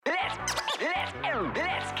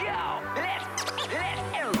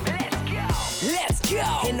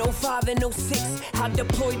in '05 and '06, I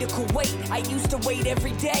deployed to Kuwait. I used to wait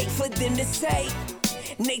every day for them to say,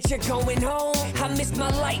 nature going home. I missed my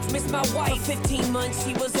life, missed my wife. For 15 months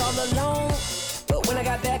she was all alone. But when I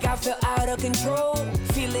got back, I felt out of control.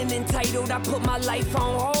 Feeling entitled, I put my life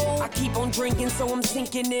on hold. I keep on drinking, so I'm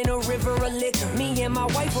sinking in a river of liquor. Me and my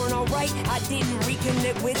wife weren't alright, I didn't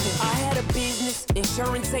reconnect with her. I had a business,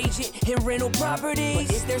 insurance agent, and rental properties.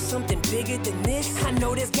 But is there something bigger than this? I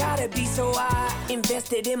know there's gotta be, so I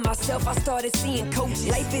invested in myself. I started seeing coaches.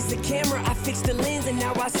 Life is a camera, I fixed the lens, and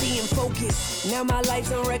now I see in focus. Now my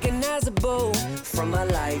life's unrecognizable from my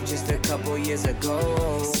life just a couple years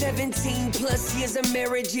ago. 17 plus years of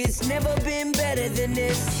marriage, it's never been better than this.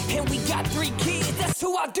 And we got 3 kids, that's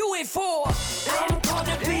who I do it for. I'm called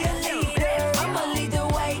to be a leader. I'ma lead the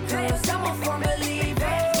way, cause I'm a firm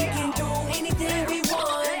believer. We can do anything we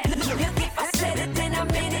want. If I said it, then I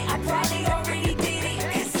meant it. I probably already did it.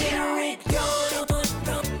 Consider it done.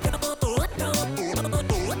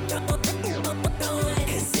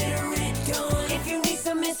 Consider it done. If you need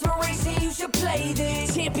some inspiration, you should play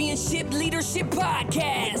this Championship Leadership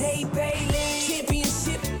Podcast. With Nate Bailey.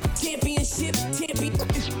 Championship Leadership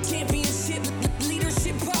Podcast.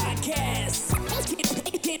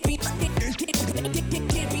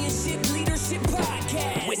 Championship Leadership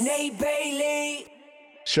Podcast with Nate Bailey.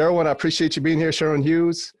 Sherwin, I appreciate you being here. Sherwin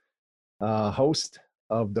Hughes, host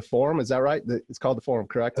of The Forum. Is that right? It's called The Forum,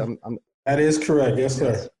 correct? That is correct. Yes,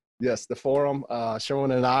 sir. Yes, The Forum.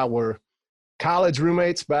 Sherwin and I were college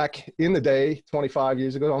roommates back in the day, 25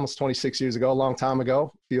 years ago, almost 26 years ago, a long time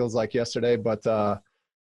ago. Feels like yesterday, but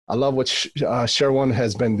I love what Sherwin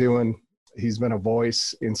has been doing. He's been a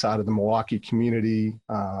voice inside of the Milwaukee community,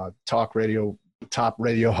 talk radio, top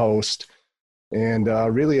radio host, and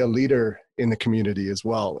really a leader in the community as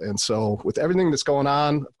well. And so with everything that's going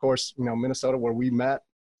on, of course, Minnesota, where we met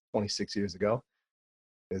 26 years ago,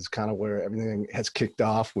 is kind of where everything has kicked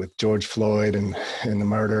off with George Floyd and the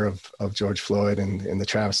murder of George Floyd and the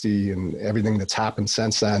travesty and everything that's happened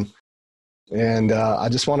since then. And I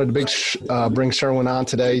just wanted to bring Sherwin on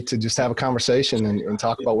today to just have a conversation and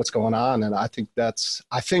talk about what's going on. And I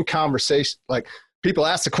think conversation, like people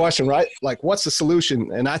ask the question, right? Like, what's the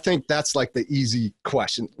solution? And I think that's like the easy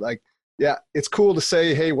question. Like, yeah, it's cool to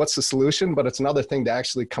say, hey, what's the solution? But it's another thing to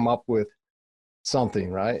actually come up with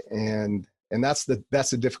something, right? And that's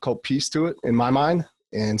the difficult piece to it in my mind.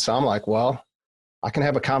 And so I'm like, well, I can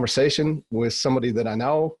have a conversation with somebody that I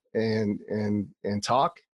know and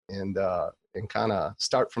talk and kind of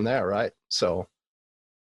start from there, right? So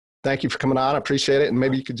thank you for coming on. I appreciate it. And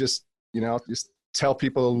maybe you could just tell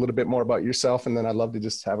people a little bit more about yourself, and then I'd love to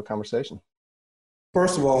just have a conversation.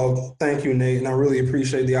 First of all, thank you, Nate. And I really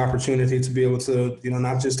appreciate the opportunity to be able to,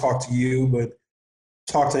 not just talk to you, but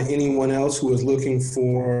talk to anyone else who is looking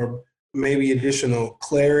for maybe additional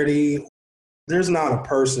clarity. There's not a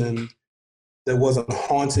person that wasn't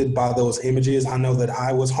haunted by those images. I know that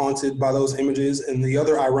I was haunted by those images. And the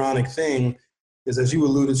other ironic thing is, as you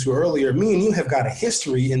alluded to earlier, me and you have got a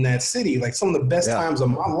history in that city. Like some of the best times of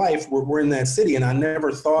my life were in that city. And I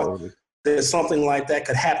never thought that something like that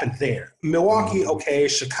could happen there. Milwaukee, okay,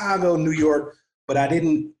 Chicago, New York, but I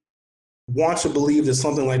didn't want to believe that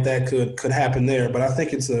something like that could happen there. But I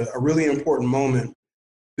think it's a really important moment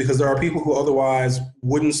because there are people who otherwise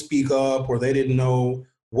wouldn't speak up, or they didn't know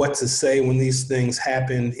what to say when these things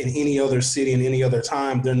happened in any other city and any other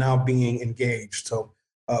time. They're now being engaged. So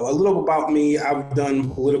a little about me. I've done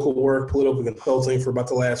political work, political consulting for about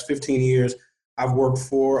the last 15 years. I've worked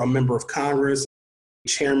for a member of Congress,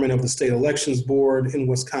 chairman of the state elections board in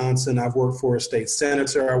Wisconsin. I've worked for a state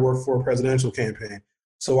senator. I worked for a presidential campaign.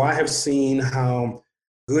 So I have seen how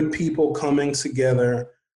good people coming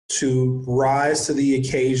together to rise to the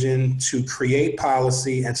occasion, to create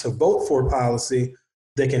policy and to vote for policy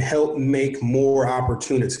that can help make more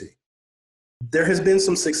opportunity. There has been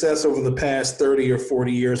some success over the past 30 or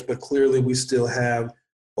 40 years, but clearly we still have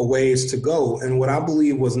a ways to go. And what I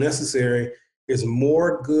believe was necessary is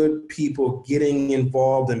more good people getting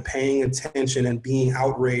involved and paying attention and being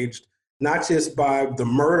outraged, not just by the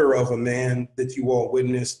murder of a man that you all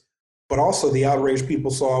witnessed, but also the outrage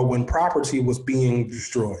people saw when property was being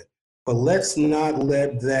destroyed. But let's not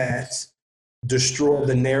let that destroy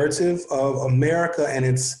the narrative of America and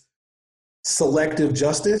its selective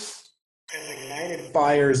justice. It ignited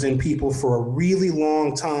fires in people for a really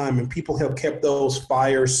long time, and people have kept those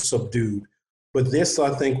fires subdued. But this,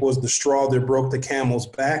 I think, was the straw that broke the camel's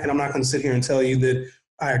back. And I'm not going to sit here and tell you that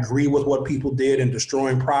I agree with what people did in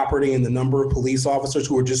destroying property and the number of police officers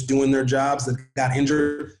who were just doing their jobs that got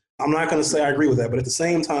injured. I'm not going to say I agree with that. But at the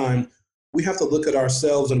same time, we have to look at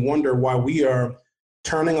ourselves and wonder why we are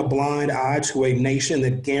turning a blind eye to a nation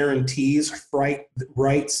that guarantees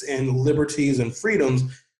rights and liberties and freedoms,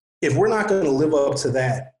 if we're not going to live up to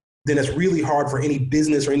that, then it's really hard for any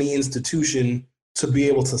business or any institution to be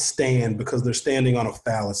able to stand, because they're standing on a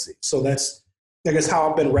fallacy. So that's, I guess, how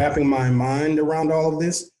I've been wrapping my mind around all of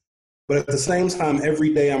this. But at the same time,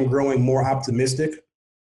 every day I'm growing more optimistic,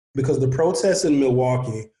 because the protests in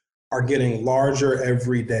Milwaukee are getting larger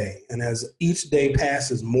every day. And as each day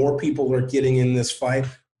passes, more people are getting in this fight.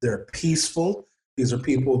 They're peaceful. These are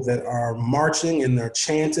people that are marching and they're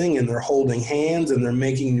chanting and they're holding hands and they're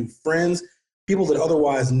making new friends. People that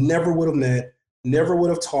otherwise never would have met, never would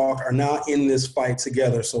have talked, are now in this fight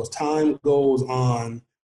together. So as time goes on,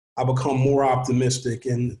 I become more optimistic,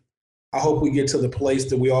 and I hope we get to the place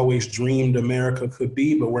that we always dreamed America could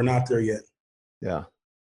be, but we're not there yet. Yeah.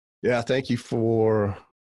 Yeah. Thank you for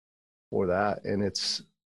that. And it's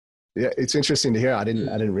interesting to hear. I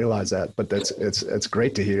didn't realize that, but it's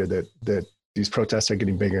great to hear that these protests are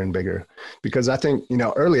getting bigger and bigger, because I think,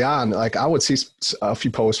 early on, like, I would see a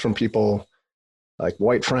few posts from people, like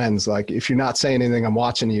white friends, like, if you're not saying anything, I'm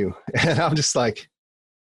watching you. And I'm just like,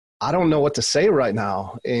 I don't know what to say right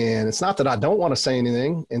now. And it's not that I don't want to say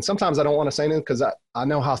anything. And sometimes I don't want to say anything because I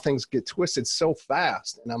know how things get twisted so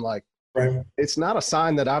fast. And I'm like, right. It's not a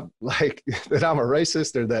sign that I'm like, that I'm a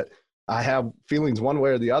racist or that I have feelings one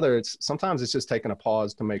way or the other. Sometimes it's just taking a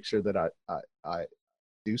pause to make sure that I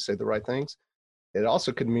do say the right things. It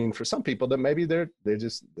also could mean for some people that maybe they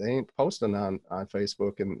ain't posting on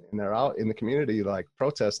Facebook and they're out in the community, like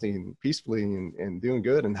protesting peacefully and doing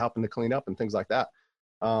good and helping to clean up and things like that.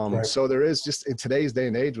 Right. So there is, just in today's day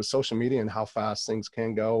and age with social media and how fast things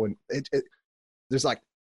can go, and there's like,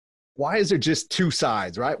 why is there just two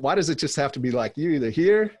sides, right? Why does it just have to be like, you're either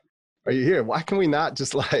here or you're here? Why can we not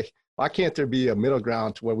just like, why can't there be a middle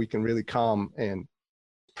ground to where we can really come and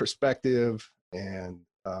perspective? And,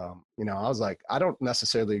 I was like, I don't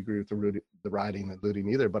necessarily agree with the rioting and looting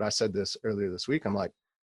either, but I said this earlier this week. I'm like,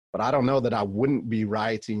 but I don't know that I wouldn't be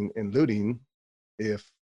rioting and looting if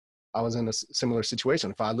I was in a similar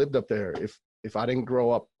situation. If I lived up there, if I didn't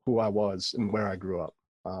grow up who I was and where I grew up,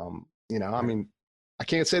 I mean, I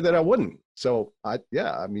can't say that I wouldn't. So I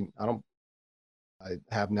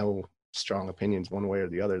have no strong opinions one way or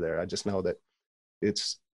the other there. I just know that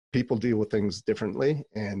people deal with things differently.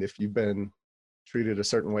 And if you've been treated a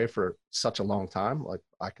certain way for such a long time, like,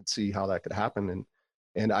 I could see how that could happen.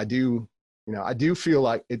 And I do, I do feel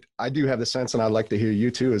like I do have the sense, and I'd like to hear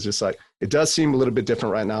you too, is just like, it does seem a little bit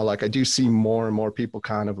different right now. Like, I do see more and more people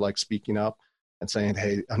kind of like speaking up and saying,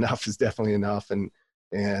 hey, enough is definitely enough.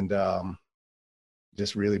 And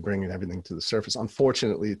just really bringing everything to the surface.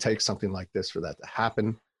 Unfortunately, it takes something like this for that to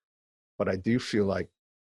happen. But I do feel like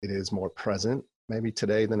it is more present maybe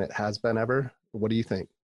today than it has been ever. What do you think?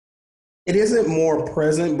 It isn't more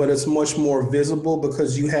present, but it's much more visible,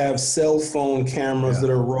 because you have cell phone cameras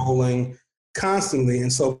that are rolling constantly.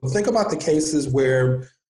 And so think about the cases where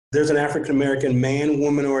there's an African-American man,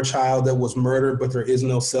 woman, or a child that was murdered, but there is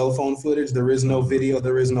no cell phone footage, there is no video,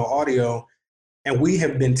 there is no audio. And we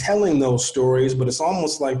have been telling those stories, but it's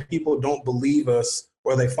almost like people don't believe us,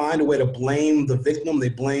 or they find a way to blame the victim. They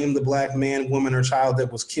blame the Black man, woman, or child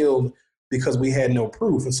that was killed because we had no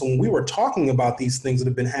proof. And so when we were talking about these things that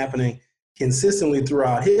have been happening consistently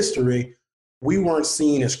throughout history, we weren't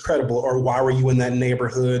seen as credible. Or, why were you in that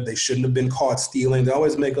neighborhood? They shouldn't have been caught stealing. They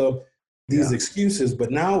always make up these excuses. But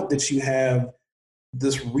now that you have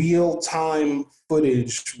this real-time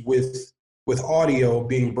footage with audio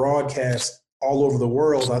being broadcast all over the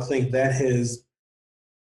world, I think that has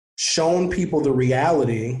shown people the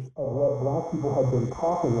reality of what a lot of people have been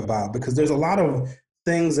talking about. Because there's a lot of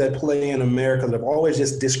things that play in America that have always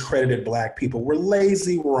just discredited Black people. We're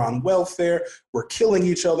lazy, we're on welfare, we're killing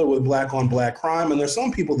each other with Black on Black crime. And there's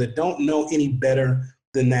some people that don't know any better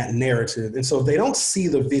than that narrative. And so if they don't see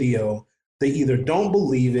the video, they either don't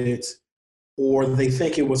believe it or they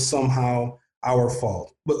think it was somehow our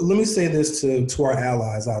fault. But let me say this to our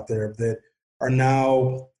allies out there that are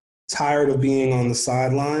now tired of being on the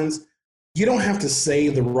sidelines. You don't have to say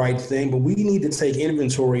the right thing, but we need to take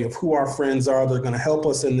inventory of who our friends are that are going to help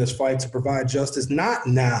us in this fight to provide justice, not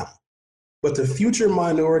now, but the future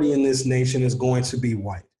minority in this nation is going to be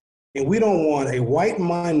white. And we don't want a white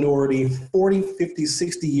minority 40, 50,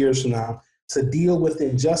 60 years from now to deal with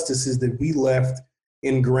injustices that we left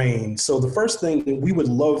ingrained. So the first thing that we would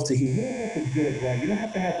love to hear, you don't have to get it right. You don't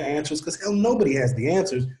have to have the answers, because hell, nobody has the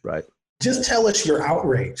answers. Right. Just tell us you're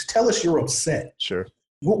outraged. Tell us you're upset. Sure.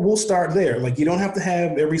 We'll start there. Like, you don't have to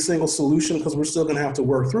have every single solution, because we're still going to have to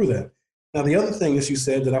work through that. Now, the other thing that you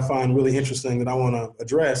said that I find really interesting that I want to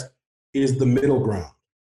address is the middle ground.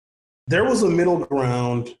 there was a middle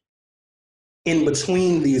ground in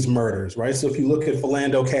between these murders, right? So if you look at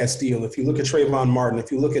Philando Castile, if you look at Trayvon Martin,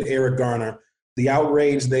 if you look at Eric Garner, the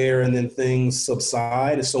outrage there, and then things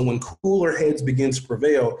subside. And so when cooler heads begin to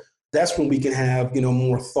prevail, that's when we can have,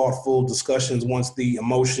 more thoughtful discussions once the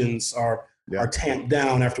emotions are tamped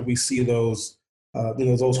down after we see those,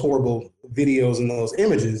 those horrible videos and those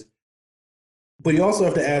images. But you also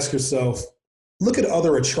have to ask yourself, look at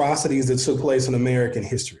other atrocities that took place in American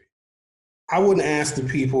history. I wouldn't ask the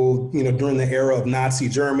people, during the era of Nazi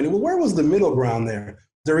Germany, well, where was the middle ground there?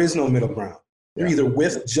 There is no middle ground. You're either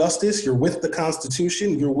with justice, you're with the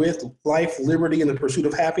Constitution, you're with life, liberty, and the pursuit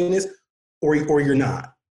of happiness, or you're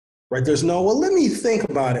not, right? There's no, well, let me think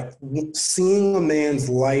about it. Seeing a man's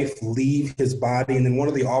life leave his body, and then one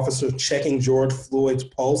of the officers checking George Floyd's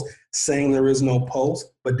pulse, saying there is no pulse,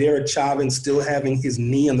 but Derek Chauvin still having his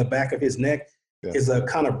knee on the back of his neck is a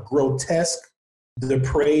kind of grotesque,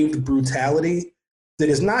 depraved brutality that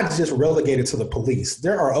is not just relegated to the police.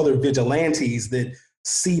 There are other vigilantes that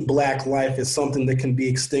see Black life as something that can be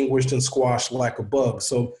extinguished and squashed like a bug.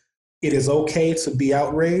 So it is okay to be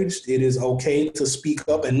outraged. It is okay to speak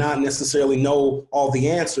up and not necessarily know all the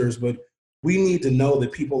answers, but we need to know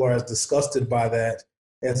that people are as disgusted by that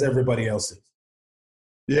as everybody else is.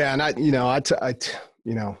 Yeah, and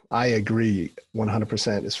I agree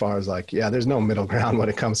 100% as far as there's no middle ground when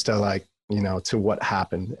it comes to to what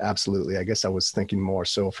happened. Absolutely. I guess I was thinking more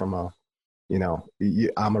so from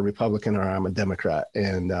I'm a Republican or I'm a Democrat,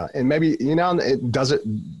 and maybe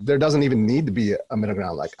there doesn't even need to be a middle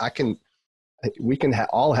ground. We can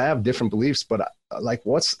all have different beliefs, but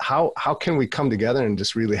how can we come together and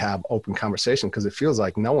just really have open conversation? Because it feels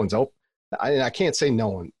like no one's open. I can't say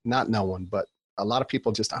not no one, but a lot of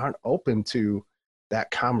people just aren't open to that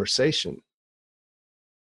conversation.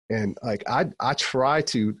 And I try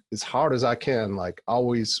to, as hard as I can,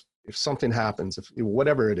 always, if something happens, if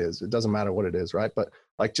whatever it is, it doesn't matter what it is, right? But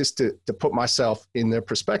just to put myself in their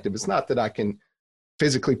perspective. It's not that I can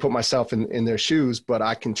physically put myself in their shoes, but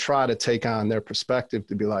I can try to take on their perspective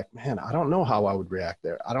to be like, man, I don't know how I would react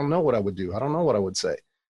there. I don't know what I would do. I don't know what I would say.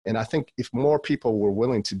 And I think if more people were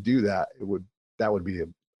willing to do that, that would be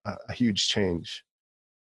a huge change.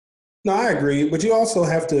 No, I agree. But you also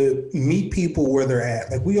have to meet people where they're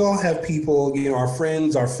at. We all have people, our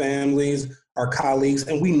friends, our families, our colleagues,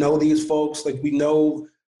 and we know these folks. We know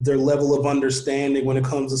their level of understanding when it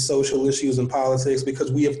comes to social issues and politics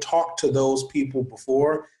because we have talked to those people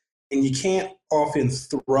before. And you can't often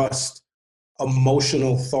thrust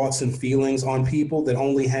emotional thoughts and feelings on people that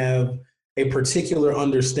only have a particular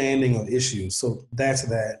understanding of issues. So that's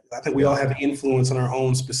that. I think we all have influence in our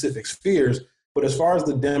own specific spheres. But as far as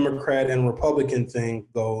the Democrat and Republican thing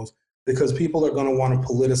goes, because people are going to want to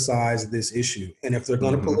politicize this issue. And if they're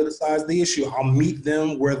going to politicize the issue, I'll meet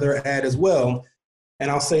them where they're at as well. And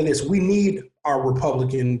I'll say this, we need our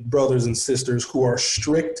Republican brothers and sisters who are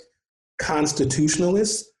strict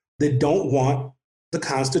constitutionalists that don't want the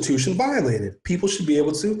Constitution violated. People should be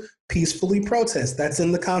able to peacefully protest. That's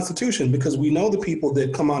in the Constitution because we know the people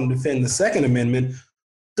that come out and defend the Second Amendment.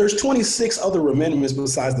 There's 26 other amendments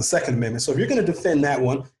besides the Second Amendment. So if you're going to defend that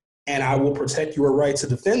one, and I will protect your right to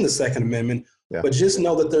defend the Second Amendment, but just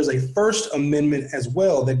know that there's a First Amendment as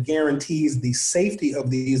well that guarantees the safety of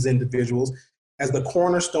these individuals as the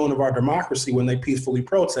cornerstone of our democracy when they peacefully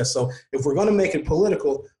protest. So if we're going to make it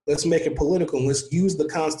political, let's make it political. And let's use the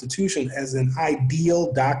Constitution as an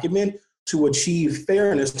ideal document to achieve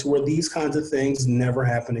fairness to where these kinds of things never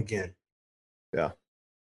happen again. Yeah.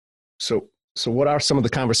 So what are some of the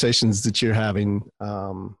conversations that you're having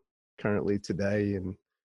currently today and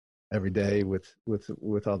every day with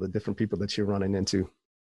all the different people that you're running into?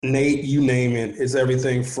 Nate, you name it. It's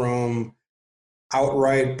everything from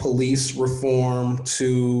outright police reform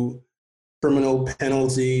to criminal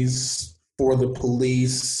penalties for the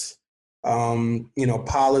police,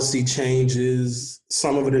 policy changes.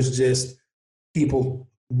 Some of it is just people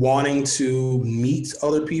wanting to meet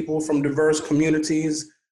other people from diverse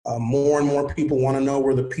communities. More and more people want to know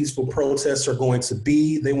where the peaceful protests are going to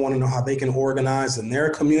be. They want to know how they can organize in their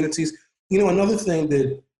communities. Another thing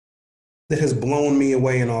that has blown me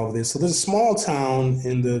away in all of this. So there's a small town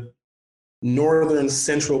in the northern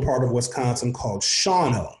central part of Wisconsin called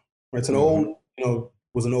Shawano. It's an old,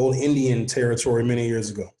 was an old Indian territory many years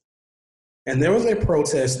ago. And there was a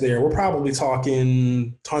protest there. We're probably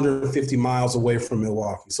talking 150 miles away from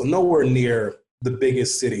Milwaukee. So nowhere near the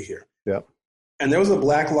biggest city here. Yep. And there was a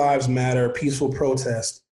Black Lives Matter peaceful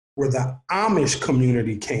protest where the Amish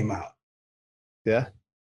community came out. Yeah.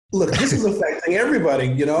 look, this is affecting everybody,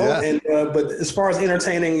 Yeah. and but as far as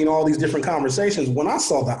entertaining, all these different conversations, when I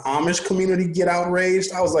saw the Amish community get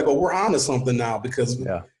outraged, I was like, oh, we're on to something now, because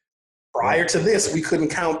Yeah. prior to this, we couldn't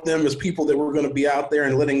count them as people that were going to be out there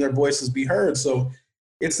and letting their voices be heard. So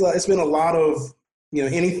it's been a lot of,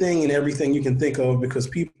 anything and everything you can think of, because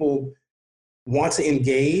people want to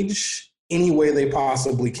engage any way they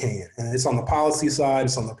possibly can. And it's on the policy side,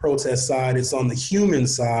 it's on the protest side, it's on the human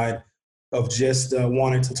side of just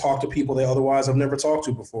wanting to talk to people they otherwise have never talked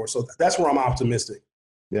to before. So that's where I'm optimistic.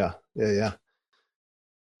 Yeah.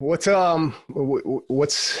 What's the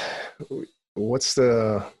what's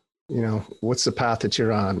the path that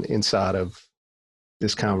you're on inside of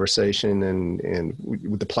this conversation, and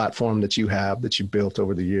with the platform that you have, that you built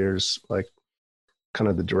over the years, like kind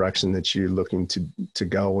of the direction that you're looking to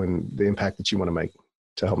go, and the impact that you want to make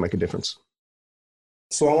to help make a difference?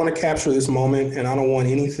 So I want to capture this moment, and I don't want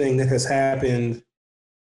anything that has happened,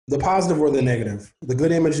 the positive or the negative, the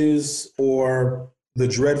good images or the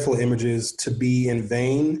dreadful images, to be in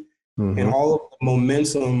vain. Mm-hmm. And all of the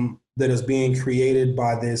momentum that is being created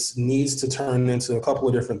by this needs to turn into a couple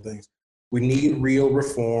of different things. We need real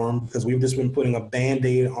reform, because we've just been putting a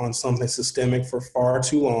Band-Aid on something systemic for far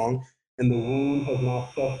too long, and the wound has now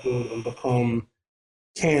festered and become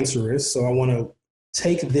cancerous. So I want to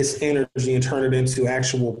take this energy and turn it into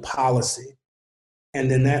actual policy. And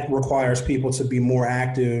then that requires people to be more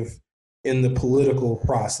active in the political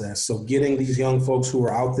process. So getting these young folks who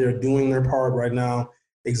are out there doing their part right now,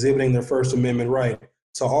 exhibiting their First Amendment right,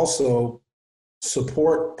 to also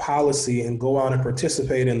support policy and go out and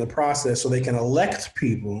participate in the process, so they can elect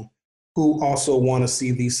people who also want to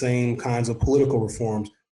see these same kinds of political reforms.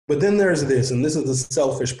 But then there's this, and this is the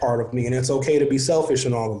selfish part of me, and it's okay to be selfish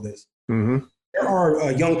in all of this. Mm-hmm. There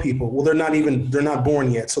are young people, well, they're not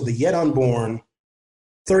born yet. So the yet unborn,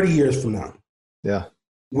 30 years from now,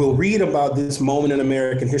 will read about this moment in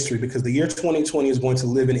American history, because the year 2020 is going to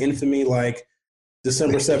live in infamy like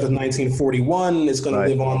December 7th, 1941. It's going to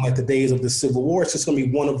live on like the days of the Civil War. It's just going to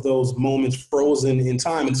be one of those moments frozen in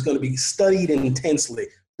time. It's going to be studied intensely.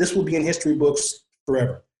 This will be in history books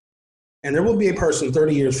forever. And there will be a person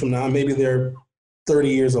 30 years from now, maybe they're 30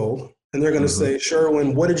 years old, and they're going to say,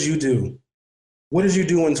 Sherwin, what did you do? What did you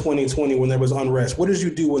do in 2020 when there was unrest? What did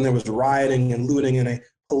you do when there was rioting and looting and a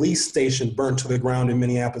police station burnt to the ground in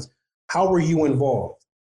Minneapolis? How were you involved?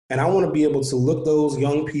 And I want to be able to look those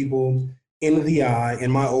young people in the eye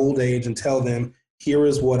in my old age and tell them, here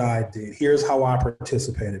is what I did. Here's how I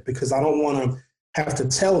participated. Because I don't want to have to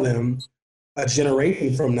tell them a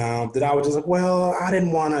generation from now that I was just like, well, I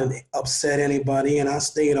didn't want to upset anybody and I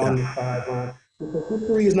stayed on the sideline. Because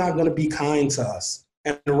history is not going to be kind to us,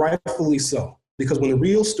 and rightfully so. Because when the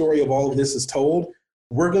real story of all of this is told,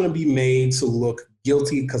 we're going to be made to look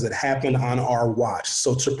guilty because it happened on our watch.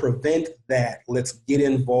 So to prevent that, let's get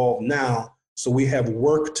involved now, so we have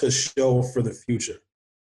work to show for the future.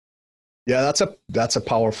 Yeah, that's a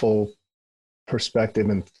powerful perspective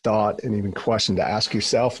and thought, and even question to ask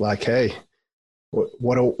yourself, like, hey,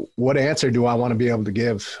 what answer do I want to be able to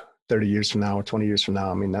give 30 years from now or 20 years from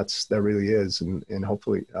now? I mean, that really is. And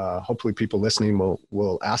hopefully people listening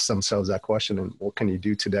will ask themselves that question, and what can you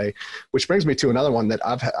do today? Which brings me to another one that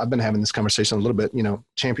I've been having this conversation a little bit,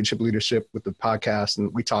 championship leadership with the podcast.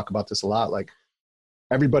 And we talk about this a lot. Like,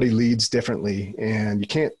 everybody leads differently, and you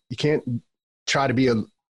can't try to be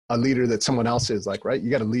a leader that someone else is, like, right?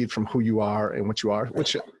 You got to lead from who you are and what you are,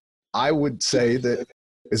 which I would say that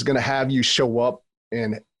is going to have you show up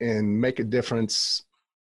and make a difference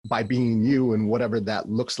by being you, and whatever that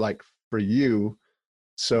looks like for you.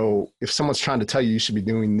 So if someone's trying to tell you should be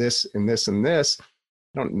doing this and this and this,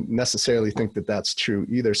 I don't necessarily think that that's true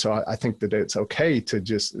either. So I think that it's okay to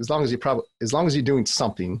just, as long as you're doing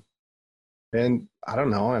something. And I don't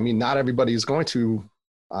know, I mean, not everybody is going to,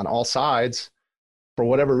 on all sides, for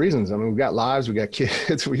whatever reasons. I mean, we've got lives, we got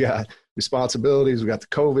kids, we got responsibilities, we got the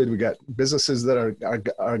COVID, we got businesses that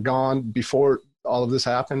are gone before all of this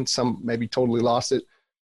happened. Some maybe totally lost it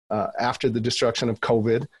after the destruction of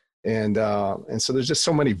COVID. And so there's just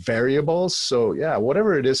so many variables. So yeah,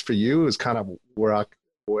 whatever it is for you is kind of where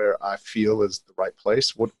I feel is the right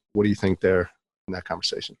place. What do you think there in that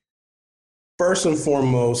conversation? First and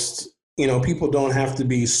foremost, people don't have to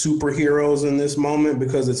be superheroes in this moment,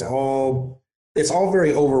 because it's all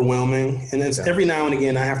very overwhelming. And it's every now and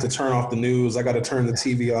again, I have to turn off the news. I got to turn the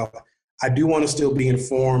TV off. I do want to still be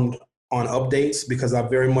informed on updates, because I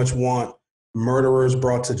very much want murderers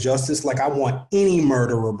brought to justice. Like, I want any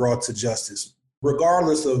murderer brought to justice,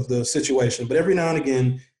 regardless of the situation. But every now and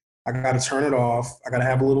again, I got to turn it off. I got to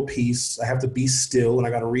have a little peace. I have to be still, and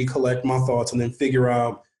I got to recollect my thoughts and then figure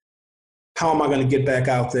out, how am I going to get back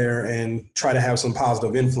out there and try to have some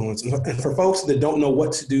positive influence? And for folks that don't know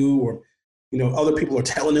what to do, or, other people are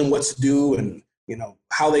telling them what to do and,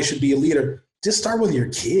 how they should be a leader, just start with your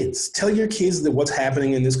kids. Tell your kids that what's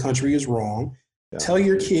happening in this country is wrong. Yeah. Tell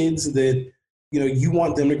your kids that, you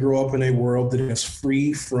want them to grow up in a world that is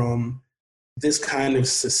free from this kind of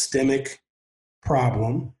systemic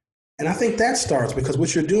problem. And I think that starts, because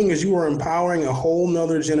what you're doing is you are empowering a whole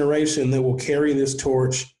nother generation that will carry this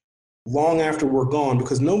torch long after we're gone,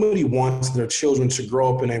 because nobody wants their children to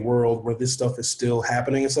grow up in a world where this stuff is still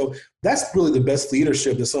happening. And so that's really the best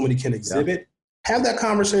leadership that somebody can exhibit. Yeah. Have that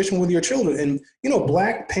conversation with your children. And,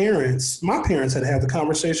 Black parents, my parents had the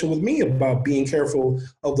conversation with me about being careful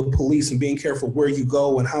of the police and being careful where you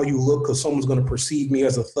go and how you look, because someone's going to perceive me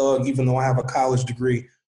as a thug, even though I have a college degree.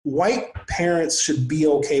 White parents should be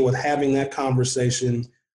okay with having that conversation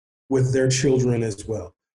with their children as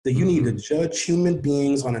well. That you need to judge human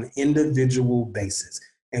beings on an individual basis.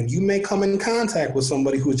 And you may come in contact with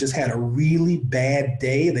somebody who's just had a really bad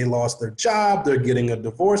day. They lost their job, they're getting a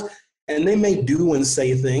divorce, and they may do and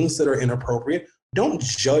say things that are inappropriate. Don't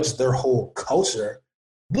judge their whole culture.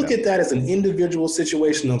 Look at that as an individual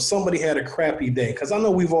situation of somebody had a crappy day. Because I know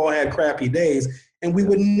we've all had crappy days, and we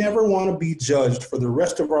would never want to be judged for the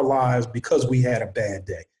rest of our lives because we had a bad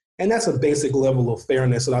day. And that's a basic level of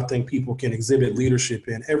fairness that I think people can exhibit leadership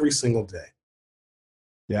in every single day.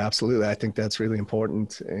 Yeah, absolutely. I think that's really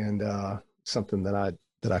important, and something that I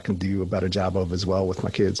can do a better job of as well with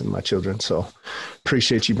my kids and my children. So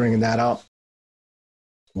appreciate you bringing that up.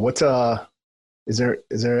 What is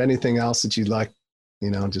there anything else that you'd like?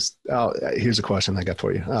 Here's a question I got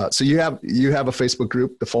for you. So you have a Facebook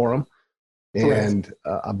group, The Forum, and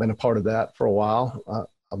I've been a part of that for a while.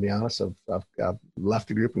 I'll be honest, I've left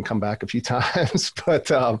the group and come back a few times, but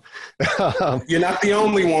you're not the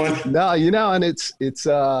only one. No, and it's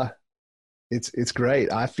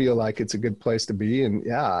great. I feel like it's a good place to be, and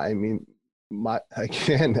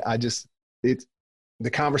the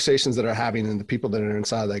conversations that are having and the people that are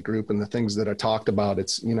inside that group and the things that are talked about,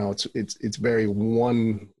 it's very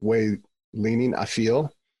one way leaning, I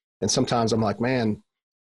feel. And sometimes I'm like, man,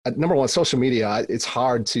 number one, social media, it's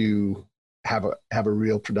hard to have a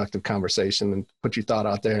real productive conversation and put your thought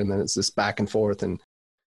out there. And then it's this back and forth, and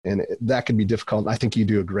that can be difficult. I think you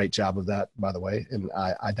do a great job of that, by the way. And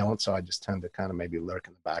I don't, so I just tend to kind of maybe lurk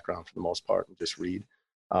in the background for the most part and just read.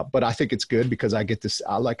 But I think it's good because I get to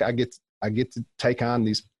take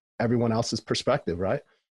on everyone else's perspective, right?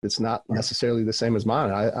 It's not necessarily the same as mine.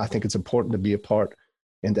 I think it's important to be a part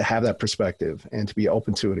and to have that perspective and to be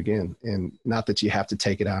open to it again. And not that you have to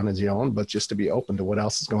take it on as your own, but just to be open to what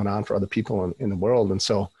else is going on for other people in the world. And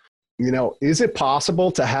so, is it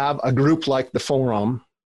possible to have a group like The Forum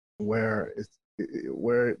where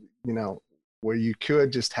you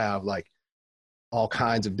could just have like all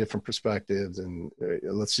kinds of different perspectives, and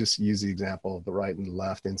let's just use the example of the right and the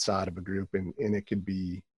left inside of a group, and it could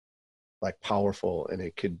be like powerful, and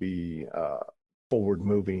it could be forward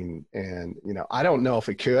moving. And I don't know if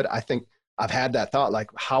it could. I think I've had that thought, like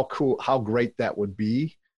how great that would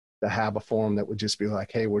be to have a forum that would just be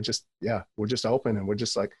like, hey, we're just open, and we're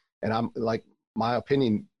just like, and I'm like, my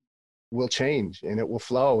opinion will change and it will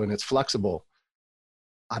flow and it's flexible.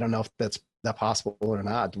 I don't know if that's that possible or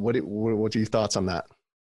not. What are your thoughts on that?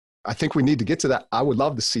 I think we need to get to that. I would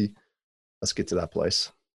love to see us get to that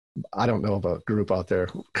place. I don't know of a group out there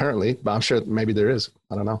currently, but I'm sure maybe there is.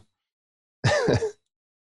 I don't know.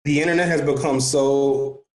 The internet has become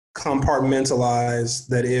so compartmentalized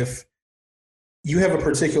that if you have a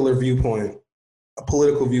particular viewpoint, a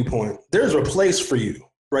political viewpoint, there's a place for you,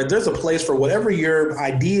 right? There's a place for whatever your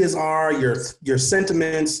ideas are, your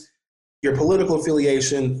sentiments, your political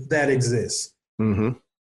affiliation, that exists. Mm-hmm.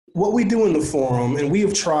 What we do in the forum, and we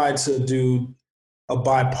have tried to do a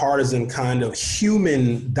bipartisan kind of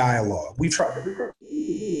human dialogue. We've tried,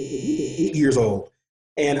 8 years old.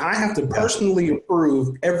 And I have to personally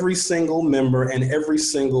approve every single member and every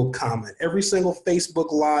single comment, every single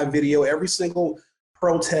Facebook Live video, every single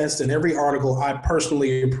protest and every article I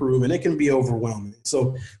personally approve, and it can be overwhelming.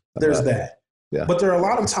 So there's that. Yeah. But there are a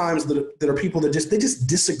lot of times that are people that they just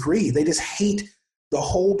disagree. They just hate the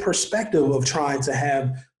whole perspective of trying to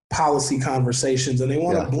have policy conversations, and they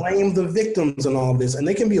want to blame the victims and all of this. And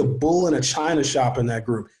they can be a bull in a china shop in that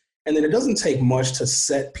group. And then it doesn't take much to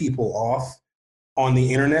set people off on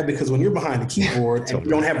the internet, because when you're behind a keyboard and you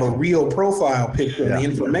don't have a real profile picture and the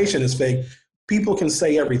information is fake, people can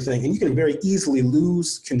say everything, and you can very easily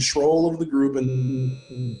lose control of the group. And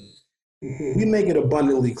we make it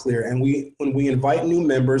abundantly clear. And when we invite new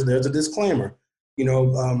members, there's a disclaimer.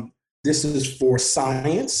 This is for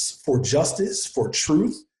science, for justice, for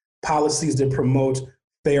truth. policies that promote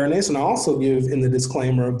fairness. And I also give in the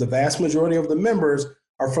disclaimer, the vast majority of the members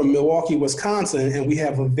are from Milwaukee, Wisconsin, and we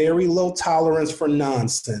have a very low tolerance for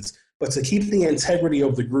nonsense. But to keep the integrity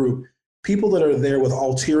of the group, people that are there with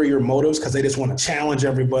ulterior motives because they just want to challenge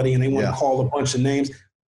everybody and they want to call a bunch of names,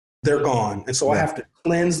 they're gone. And so I have to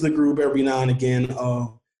cleanse the group every now and again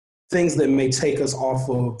of things that may take us off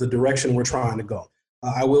of the direction we're trying to go.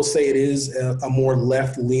 I will say it is a more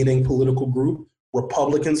left-leaning political group.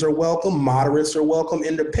 Republicans are welcome, moderates are welcome,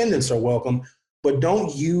 independents are welcome, but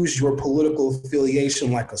don't use your political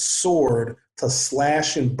affiliation like a sword to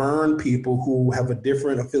slash and burn people who have a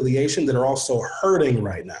different affiliation that are also hurting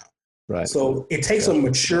right now. Right. So it takes a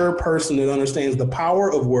mature person that understands the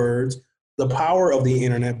power of words, the power of the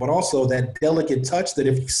internet, but also that delicate touch that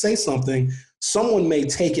if you say something, someone may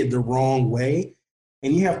take it the wrong way.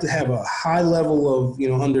 And you have to have a high level of,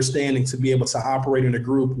 understanding to be able to operate in a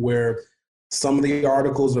group where some of the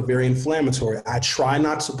articles are very inflammatory. I try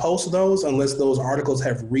not to post those unless those articles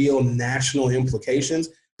have real national implications,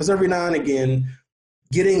 because every now and again,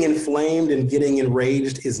 getting inflamed and getting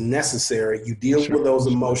enraged is necessary. You deal with those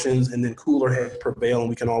emotions and then cooler heads prevail and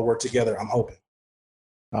we can all work together, I'm hoping.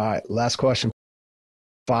 All right, last question.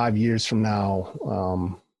 5 years from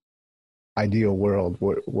now, ideal world,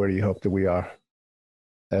 where do you hope that we are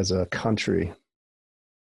as a country?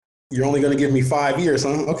 You're only going to give me 5 years,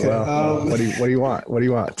 huh? Okay. Well, what do you want? What do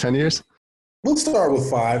you want? 10 years? We'll start with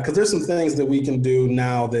 5 because there's some things that we can do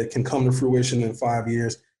now that can come to fruition in 5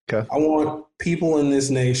 years. Okay. I want people in this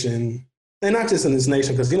nation, and not just in this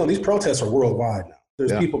nation, because, these protests are worldwide now.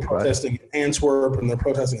 There's people protesting in Antwerp and they're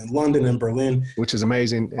protesting in London and Berlin. Which is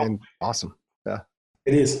amazing and awesome. Yeah.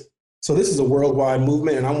 It is. So this is a worldwide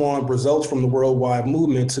movement, and I want results from the worldwide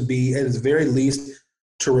movement to be, at its very least,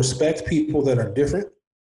 to respect people that are different,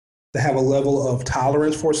 to have a level of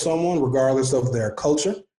tolerance for someone, regardless of their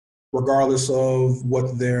culture, regardless of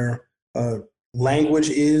what their language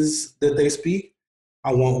is that they speak.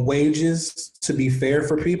 I want wages to be fair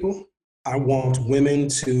for people. I want women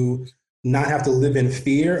to not have to live in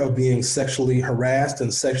fear of being sexually harassed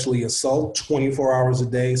and sexually assaulted 24 hours a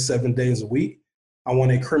day, 7 days a week. I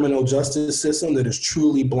want a criminal justice system that is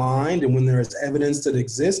truly blind, and when there is evidence that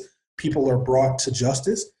exists, people are brought to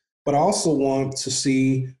justice. But I also want to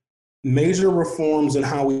see major reforms in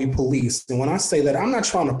how we police. And when I say that, I'm not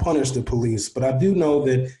trying to punish the police, but I do know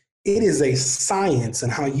that it is a science in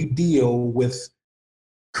how you deal with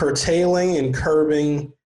curtailing and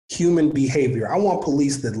curbing human behavior. I want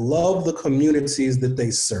police that love the communities that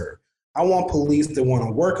they serve. I want police that want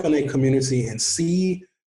to work in a community and see,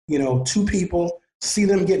 two people, see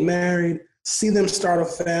them get married, see them start a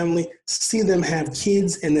family, see them have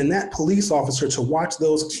kids, and then that police officer to watch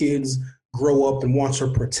those kids grow up and want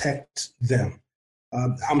to protect them.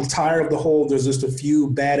 I'm tired of the whole, there's just a few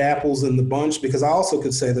bad apples in the bunch, because I also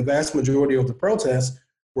could say the vast majority of the protests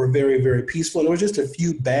were very, very peaceful. And there was just a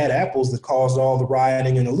few bad apples that caused all the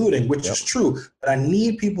rioting and the looting, which is true. But I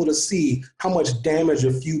need people to see how much damage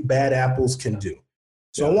a few bad apples can do.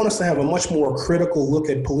 So I want us to have a much more critical look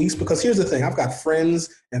at police, because here's the thing. I've got friends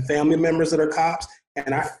and family members that are cops,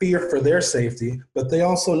 and I fear for their safety, but they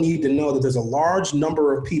also need to know that there's a large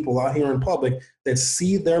number of people out here in public that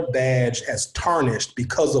see their badge as tarnished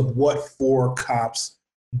because of what 4 cops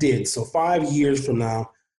did. So 5 years from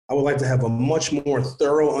now, I would like to have a much more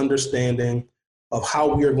thorough understanding of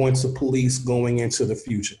how we are going to police going into the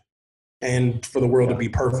future, and for the world to be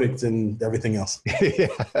perfect and everything else.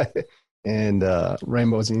 And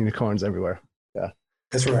rainbows and unicorns everywhere. Yeah,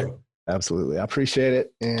 that's right. Absolutely. I appreciate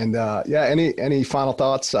it. And any final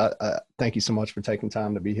thoughts? Thank you so much for taking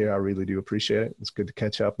time to be here. I really do appreciate it. It's good to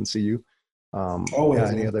catch up and see you.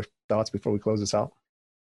 Always. Any other thoughts before we close this out?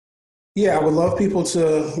 Yeah, I would love people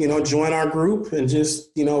to, join our group and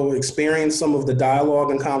just, experience some of the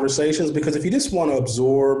dialogue and conversations, because if you just want to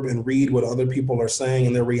absorb and read what other people are saying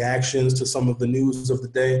and their reactions to some of the news of the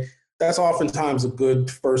day, that's oftentimes a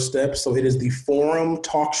good first step. So it is the Forum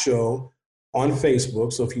Talk Show on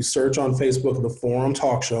Facebook. So if you search on Facebook, the Forum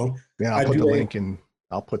Talk Show. Yeah, I'll put the link in.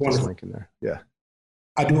 I'll put this link in there. Yeah.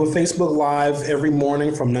 I do a Facebook Live every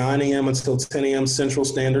morning from 9 a.m. until 10 a.m. Central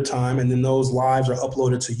Standard Time. And then those lives are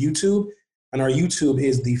uploaded to YouTube. And our YouTube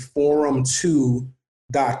is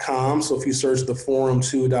theforum2.com. So if you search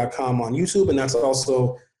theforum2.com on YouTube, and that's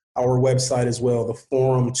also our website as well,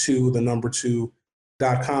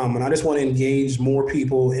 theforum2.com. And I just want to engage more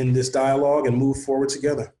people in this dialogue and move forward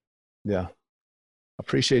together. Yeah.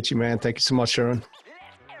 Appreciate you, man. Thank you so much, Sherwin.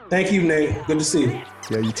 Thank you, Nate. Good to see you.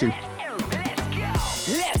 Yeah, you too.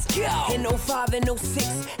 In 05 and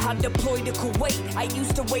 06, I deployed to Kuwait. I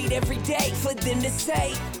used to wait every day for them to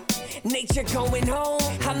say, Nature going home.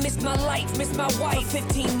 I missed my life, missed my wife.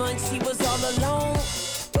 15 months, she was all alone.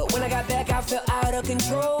 But when I got back, I felt out of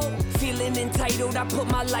control. Feeling entitled, I put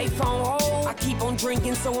my life on hold. I keep on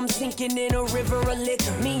drinking, so I'm sinking in a river of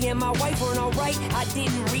liquor. Me and my wife weren't alright, I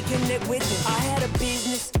didn't reconnect with her. I had a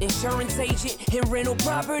business, insurance agent, and rental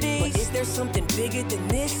properties. But is there something bigger than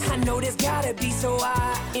this? I know there's gotta be, so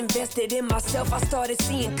I invested in myself. I started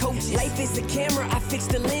seeing coaches. Life is a camera, I fixed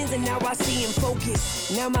the lens, and now I see in focus.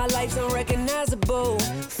 Now my life's unrecognizable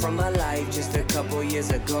from my life just a couple years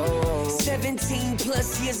ago. 17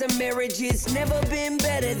 plus years of marriage, it's never been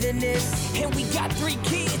better than this. And we got 3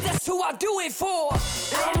 kids, that's who I do it for.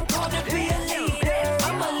 I'm called to be a leader.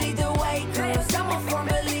 I'ma lead the way, cause I'm a firm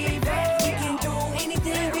believer. We can do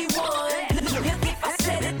anything we want. If I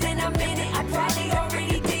said it, then I meant it. I probably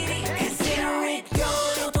already did it. Consider it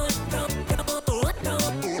gone.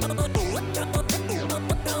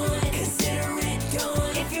 Consider it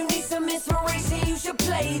gone. If you need some inspiration, you should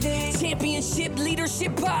play this Championship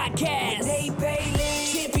Leadership Podcast. Hey, Bailey.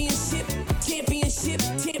 Championship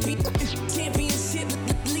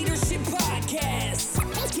Leadership Podcast.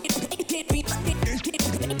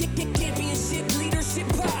 Championship Leadership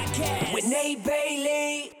Podcast with Nate Bailey.